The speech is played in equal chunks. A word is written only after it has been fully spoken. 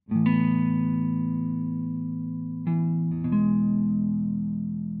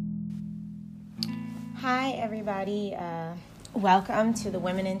Hi, everybody. Welcome to the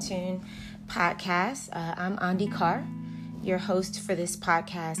Women in Tune podcast. I'm Andi Carr, your host for this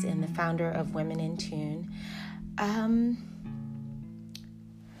podcast and the founder of Women in Tune. I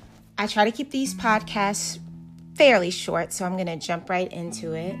try to keep these podcasts fairly short, so I'm going to jump right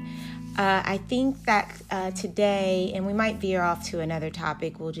into it. I think that today, and we might veer off to another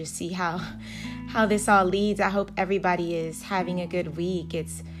topic, we'll just see how this all leads. I hope everybody is having a good week.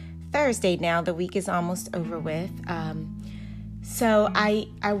 It's Thursday now. The week is almost over with. So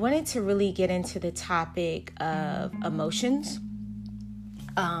I wanted to really get into the topic of emotions.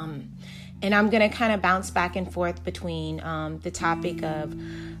 And I'm going to kind of bounce back and forth between the topic of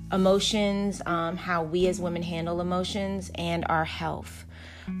emotions, how we as women handle emotions, and our health.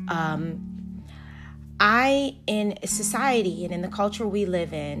 In society and in the culture we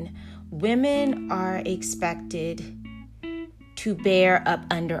live in, women are expected to bear up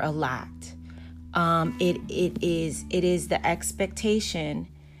under a lot. It is the expectation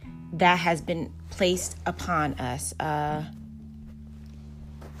that has been placed upon us. And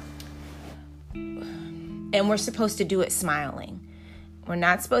we're supposed to do it smiling. We're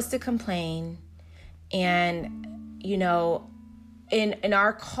not supposed to complain. And, in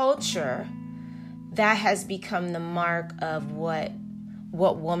our culture, that has become the mark of what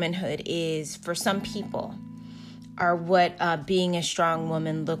womanhood is for some people, or what being a strong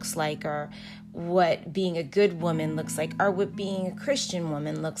woman looks like, or what being a good woman looks like, or what being a Christian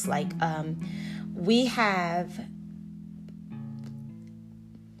woman looks like. We have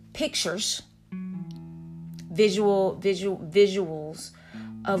pictures, visuals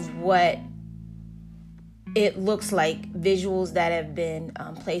of what it looks like, visuals that have been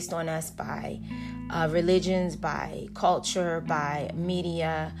placed on us by religions, by culture, by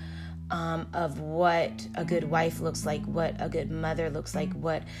media, of what a good wife looks like, what a good mother looks like,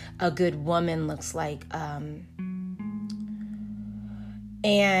 what a good woman looks like.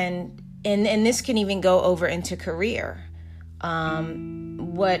 And this can even go over into career.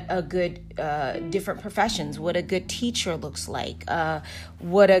 What a good, different professions, what a good teacher looks like,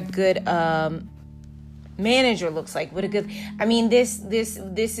 what a good, manager looks like, what a good, this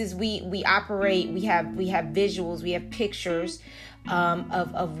is, we operate, we have visuals, we have pictures,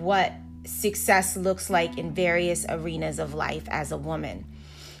 of what success looks like in various arenas of life as a woman.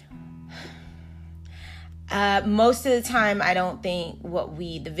 Most of the time, I don't think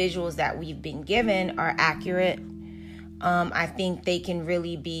the visuals that we've been given are accurate. I think they can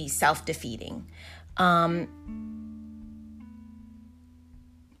really be self-defeating.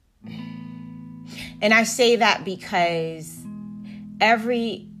 And I say that because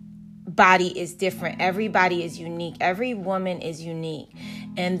every body is different. Everybody is unique. Every woman is unique.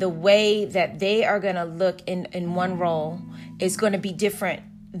 And the way that they are going to look in one role is going to be different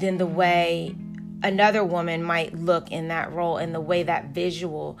than the way another woman might look in that role, and the way that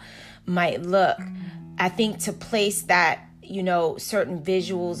visual might look. I think to place that, certain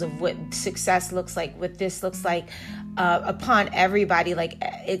visuals of what success looks like, what this looks like, upon everybody, like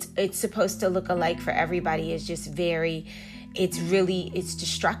it's supposed to look alike for everybody, is just it's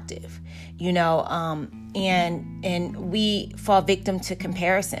destructive, and we fall victim to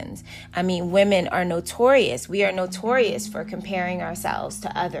comparisons. Women are notorious. We are notorious for comparing ourselves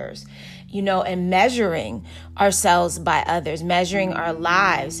to others, and measuring ourselves by others, measuring our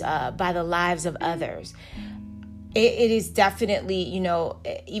lives by the lives of others. It is definitely,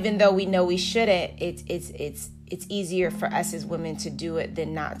 even though we know we shouldn't, it's easier for us as women to do it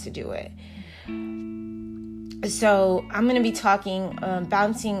than not to do it. So I'm going to be talking,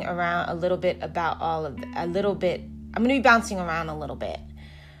 bouncing around a little bit about I'm going to be bouncing around a little bit.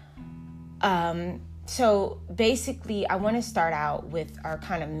 So basically, I want to start out with our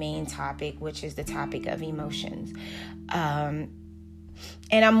kind of main topic, which is the topic of emotions. And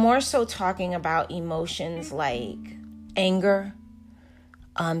I'm more so talking about emotions like anger,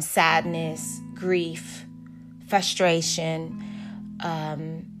 sadness, grief, frustration,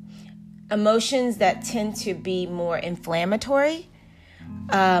 emotions that tend to be more inflammatory.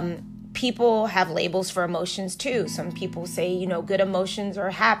 People have labels for emotions too. Some people say, good emotions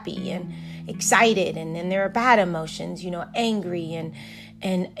are happy and excited, and then there are bad emotions, angry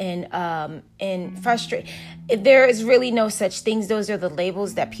and frustrated. There is really no such things. Those are the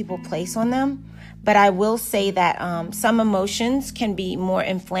labels that people place on them. But I will say that some emotions can be more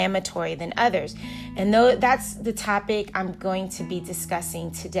inflammatory than others. And that's the topic I'm going to be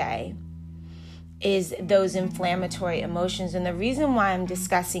discussing today, is those inflammatory emotions. And the reason why I'm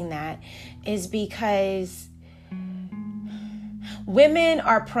discussing that is because women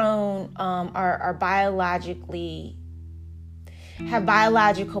are prone, are biologically have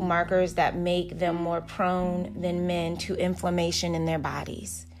biological markers that make them more prone than men to inflammation in their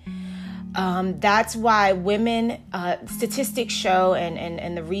bodies. That's why women, statistics show,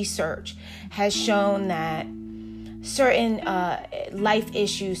 and the research has shown that certain life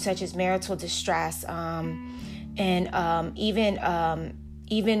issues such as marital distress and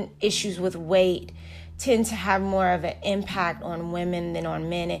even issues with weight tend to have more of an impact on women than on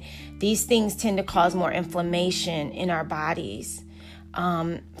men. And these things tend to cause more inflammation in our bodies.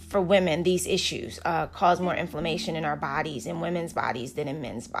 For women, these issues cause more inflammation in our bodies, in women's bodies than in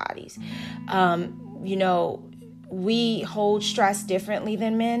men's bodies. We hold stress differently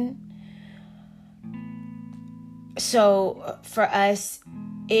than men. So for us,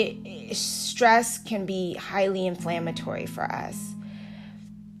 stress can be highly inflammatory for us.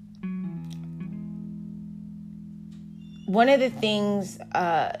 One of the things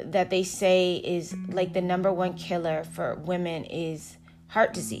that they say is like the number one killer for women is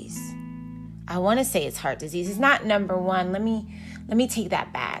heart disease. I want to say it's heart disease. It's not number one. Let me take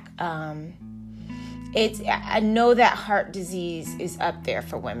that back. I know that heart disease is up there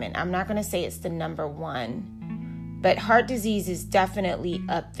for women. I'm not going to say it's the number one, but heart disease is definitely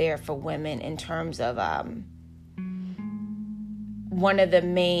up there for women in terms of one of the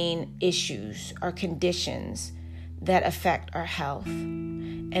main issues or conditions that affect our health,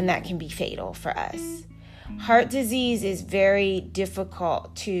 and that can be fatal for us. Heart disease is very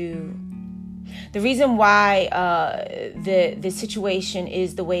difficult to... The reason why the situation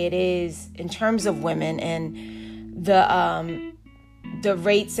is the way it is in terms of women and the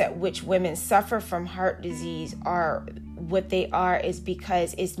rates at which women suffer from heart disease are what they are is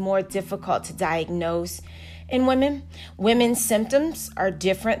because it's more difficult to diagnose in women. Women's symptoms are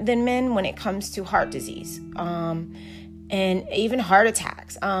different than men when it comes to heart disease and even heart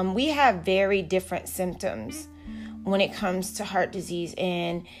attacks. We have very different symptoms when it comes to heart disease,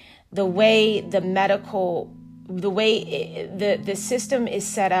 and the way the system is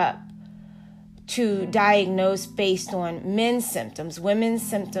set up to diagnose based on men's symptoms. Women's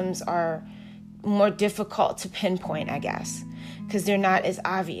symptoms are more difficult to pinpoint, I guess, because they're not as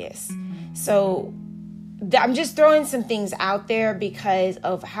obvious. So I'm just throwing some things out there because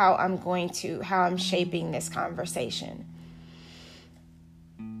of how I'm shaping this conversation.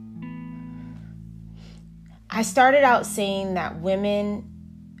 I started out saying that women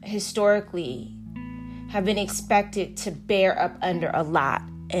historically have been expected to bear up under a lot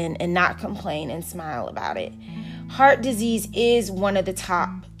and not complain and smile about it. Heart disease is one of the top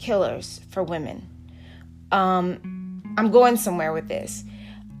killers for women. I'm going somewhere with this.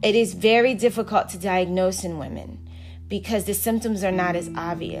 It is very difficult to diagnose in women because the symptoms are not as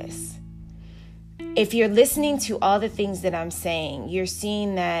obvious. If you're listening to all the things that I'm saying, you're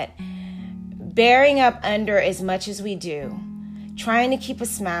seeing that bearing up under as much as we do, trying to keep a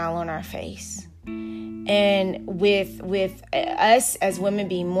smile on our face, and with us as women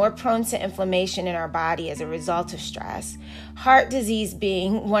being more prone to inflammation in our body as a result of stress, heart disease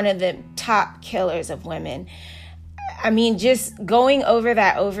being one of the top killers of women. I mean, just going over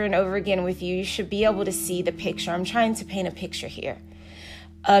that over and over again with you, you should be able to see the picture. I'm trying to paint a picture here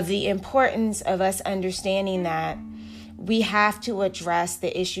of the importance of us understanding that we have to address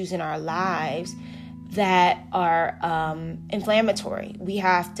the issues in our lives that are inflammatory. We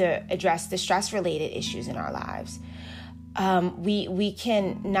have to address the stress-related issues in our lives. We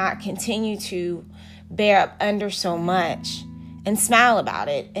can not continue to bear up under so much and smile about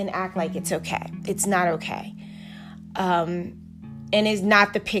it and act like it's okay. It's not okay. And is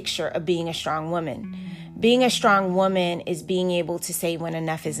not the picture of being a strong woman. Being a strong woman is being able to say when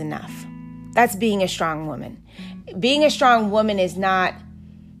enough is enough. That's being a strong woman. Being a strong woman is not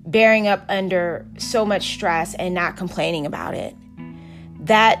bearing up under so much stress and not complaining about it.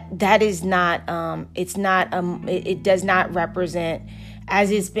 That is not, it does not represent, as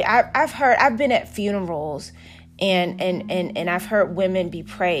it's been. I've been at funerals and I've heard women be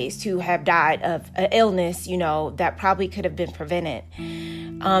praised who have died of an illness, that probably could have been prevented.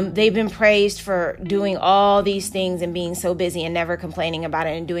 They've been praised for doing all these things and being so busy and never complaining about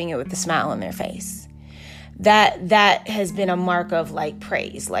it and doing it with a smile on their face. That has been a mark of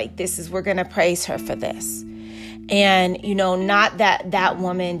praise. We're going to praise her for this. And, not that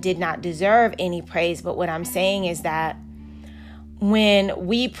woman did not deserve any praise, but what I'm saying is that when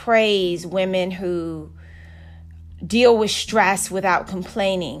we praise women who deal with stress without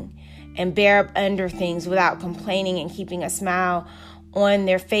complaining and bear up under things without complaining and keeping a smile on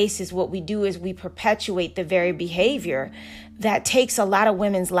their faces, what we do is we perpetuate the very behavior that takes a lot of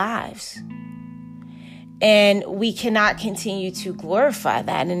women's lives. And we cannot continue to glorify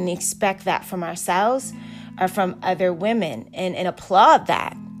that and expect that from ourselves are from other women, and applaud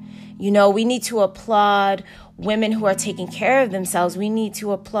that. We need to applaud women who are taking care of themselves. We need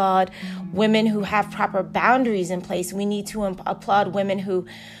to applaud women who have proper boundaries in place. We need to applaud women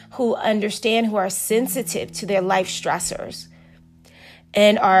who understand, who are sensitive to their life stressors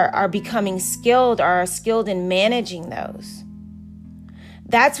and are becoming skilled in managing those.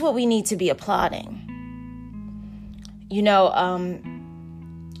 That's what we need to be applauding.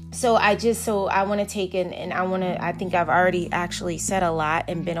 So I want to take in, and I think I've already actually said a lot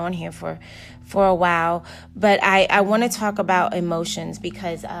and been on here for a while, but I want to talk about emotions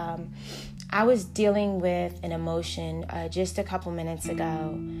because I was dealing with an emotion just a couple minutes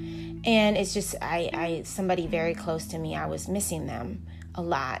ago, and it's just somebody very close to me, I was missing them a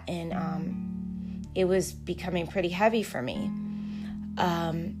lot, and it was becoming pretty heavy for me.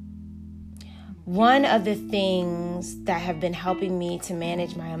 One of the things that have been helping me to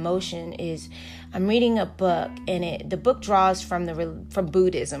manage my emotion is I'm reading a book, and the book draws from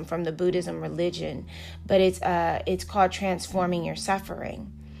Buddhism, from the Buddhism religion, but it's called Transforming Your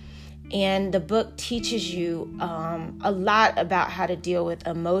Suffering. And the book teaches you a lot about how to deal with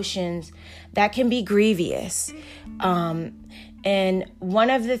emotions that can be grievous. And one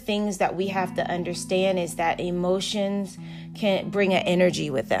of the things that we have to understand is that emotions can bring an energy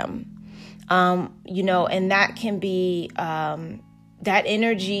with them. And that can be that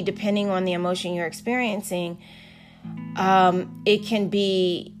energy, depending on the emotion you're experiencing. It can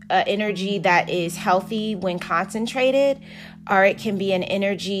be an energy that is healthy when concentrated, or it can be an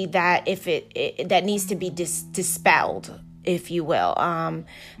energy that that needs to be dispelled, if you will,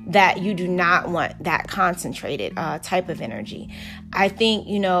 that you do not want that concentrated type of energy. I think,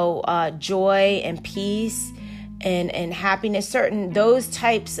 joy and peace and happiness, those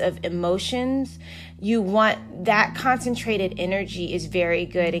types of emotions, you want that concentrated energy is very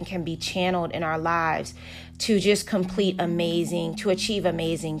good and can be channeled in our lives to just to achieve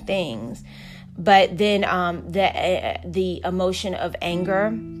amazing things. But then the emotion of anger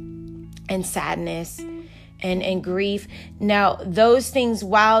and sadness and grief. Now, those things,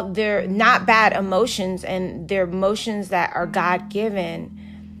 while they're not bad emotions and they're emotions that are God-given,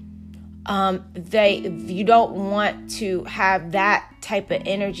 you don't want to have that type of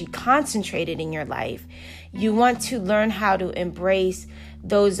energy concentrated in your life. You want to learn how to embrace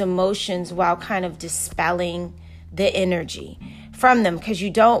those emotions while kind of dispelling the energy from them, because you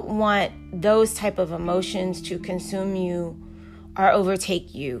don't want those type of emotions to consume you or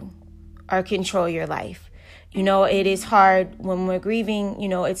overtake you or control your life. It is hard when we're grieving.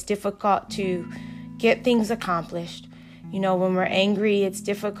 It's difficult to get things accomplished. When we're angry, it's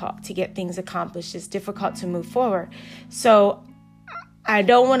difficult to get things accomplished. It's difficult to move forward. So I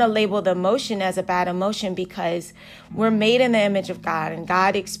don't want to label the emotion as a bad emotion, because we're made in the image of God, and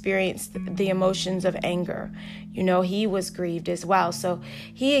God experienced the emotions of anger. He was grieved as well. So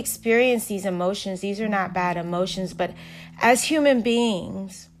he experienced these emotions. These are not bad emotions, but as human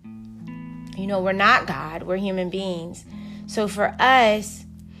beings, we're not God, we're human beings. So for us,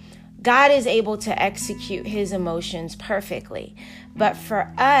 God is able to execute his emotions perfectly. But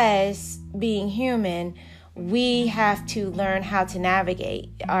for us, being human, we have to learn how to navigate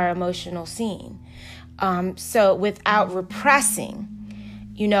our emotional scene. So without repressing,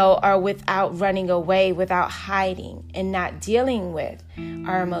 or without running away, without hiding and not dealing with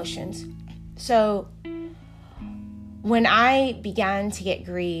our emotions. So when I began to get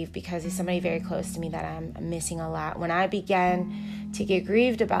grieved, because it's somebody very close to me that I'm missing a lot, when I began to get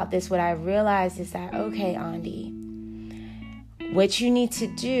grieved about this, what I realized is that, okay, Andi, what you need to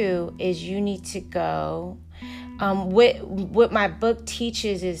do is you need to go. What my book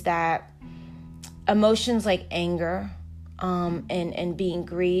teaches is that emotions like anger and being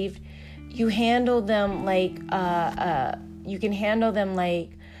grieved, you handle them like you can handle them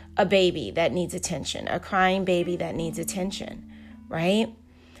like a baby that needs attention, a crying baby that needs attention, right?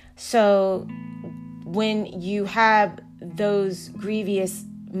 So when you have those grievous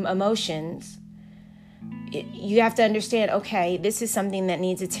emotions, you have to understand, okay, this is something that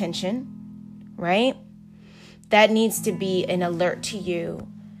needs attention, right? That needs to be an alert to you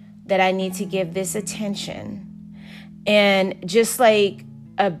that I need to give this attention. And just like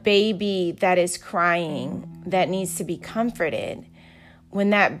a baby that is crying that needs to be comforted,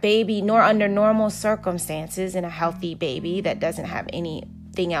 when that baby, nor under normal circumstances, in a healthy baby that doesn't have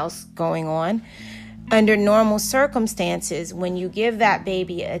anything else going on, under normal circumstances, when you give that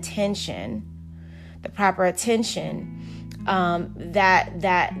baby attention, the proper attention, that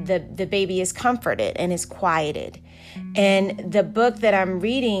the baby is comforted and is quieted. And the book that I'm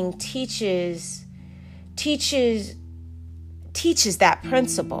reading teaches that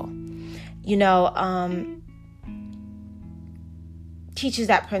principle. teaches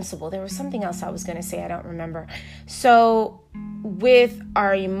that principle. There was something else I was going to say. I don't remember. So with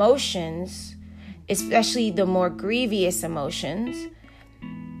our emotions, especially the more grievous emotions,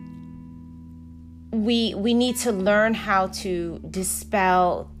 we need to learn how to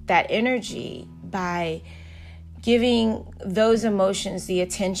dispel that energy by giving those emotions the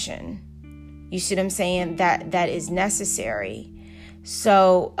attention. You see what I'm saying? That is necessary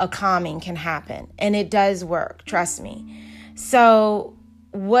so a calming can happen. And it does work, trust me. So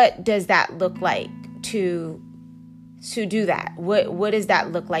what does that look like to do that? What does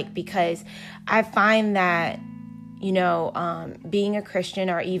that look like? Because I find that, being a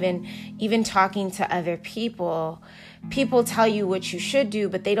Christian or even talking to other people tell you what you should do,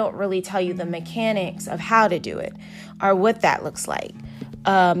 but they don't really tell you the mechanics of how to do it or what that looks like.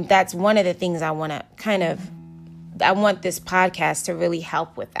 That's one of the things I want this podcast to really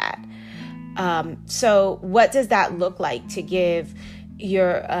help with that. So what does that look like to give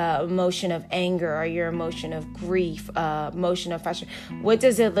your emotion of anger or your emotion of grief, emotion of frustration? What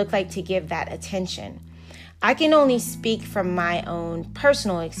does it look like to give that attention? I can only speak from my own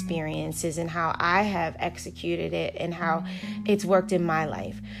personal experiences and how I have executed it and how it's worked in my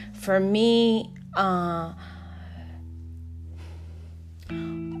life. For me,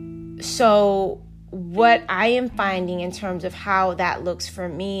 so what I am finding in terms of how that looks for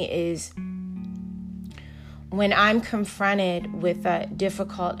me is when I'm confronted with a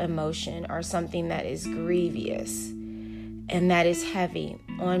difficult emotion or something that is grievous and that is heavy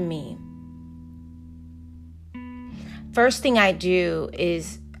on me, first thing I do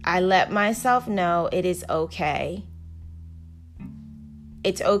is I let myself know it is okay.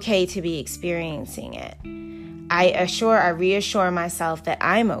 It's okay to be experiencing it. I reassure myself that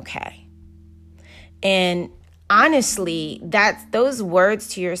I'm okay. And honestly, those words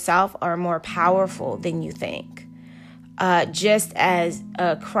to yourself are more powerful than you think. Just as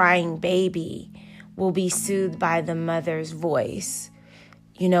a crying baby will be soothed by the mother's voice,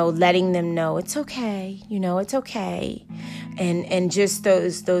 letting them know it's okay, it's okay. And just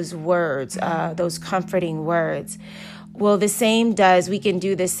those words, those comforting words. Well, we can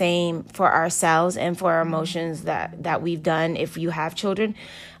do the same for ourselves and for our emotions that we've done if you have children,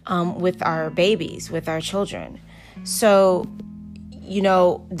 with our babies, with our children. So,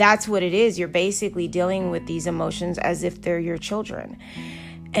 that's what it is. You're basically dealing with these emotions as if they're your children.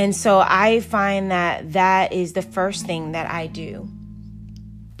 And so I find that is the first thing that I do,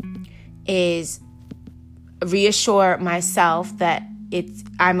 is reassure myself that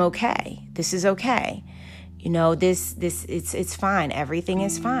I'm okay. This is okay. It's fine. Everything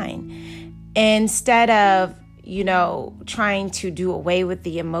is fine. Instead of, trying to do away with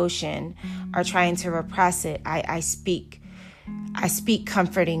the emotion or trying to repress it, I speak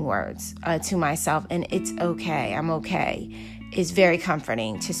comforting words to myself, and it's okay. I'm okay. It's very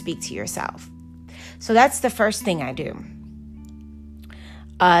comforting to speak to yourself. So that's the first thing I do.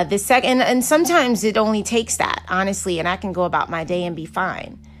 The second, and sometimes it only takes that, honestly, and I can go about my day and be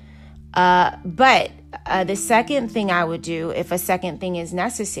fine. But the second thing I would do, if a second thing is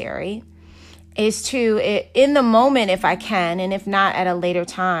necessary, is to, in the moment, if I can, and if not at a later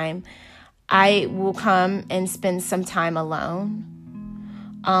time, I will come and spend some time alone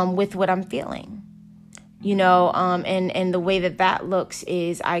with what I'm feeling. And the way that looks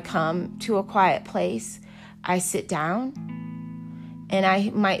is I come to a quiet place, I sit down, and I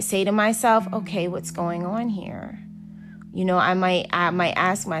might say to myself, okay, what's going on here? I might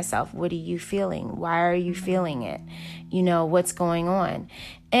ask myself, what are you feeling? Why are you feeling it? What's going on?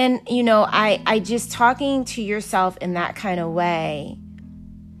 And, I just talking to yourself in that kind of way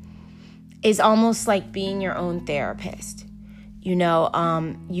is almost like being your own therapist.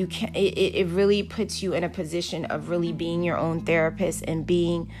 It really puts you in a position of really being your own therapist and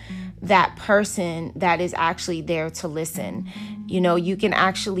being that person that is actually there to listen. You can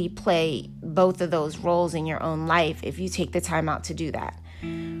actually play both of those roles in your own life if you take the time out to do that.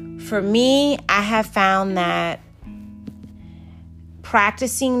 For me, I have found that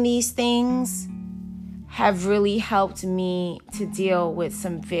practicing these things have really helped me to deal with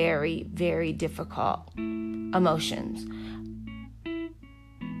some very, very difficult emotions.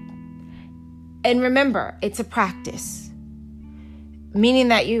 And remember, it's a practice. Meaning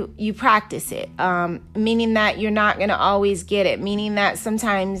that you practice it, meaning that you're not going to always get it, meaning that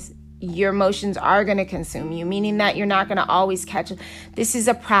sometimes your emotions are going to consume you, meaning that you're not going to always catch it. This is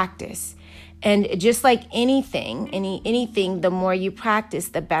a practice. And just like anything, the more you practice,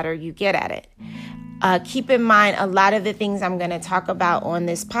 the better you get at it. Keep in mind, a lot of the things I'm going to talk about on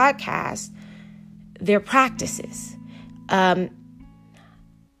this podcast, they're practices.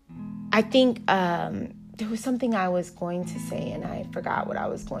 I think there was something I was going to say and I forgot what I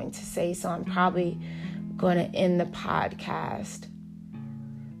was going to say. So I'm probably going to end the podcast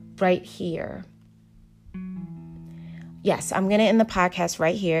right here. Yes, I'm going to end the podcast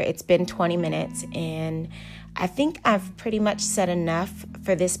right here. It's been 20 minutes and I think I've pretty much said enough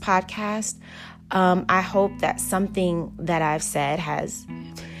for this podcast. I hope that something that I've said has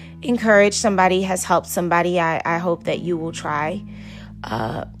encouraged somebody, has helped somebody. I hope that you will try,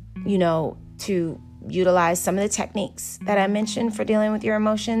 to utilize some of the techniques that I mentioned for dealing with your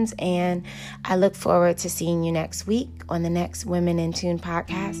emotions. And I look forward to seeing you next week on the next Women in Tune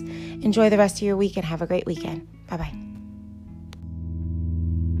podcast. Enjoy the rest of your week and have a great weekend. Bye-bye.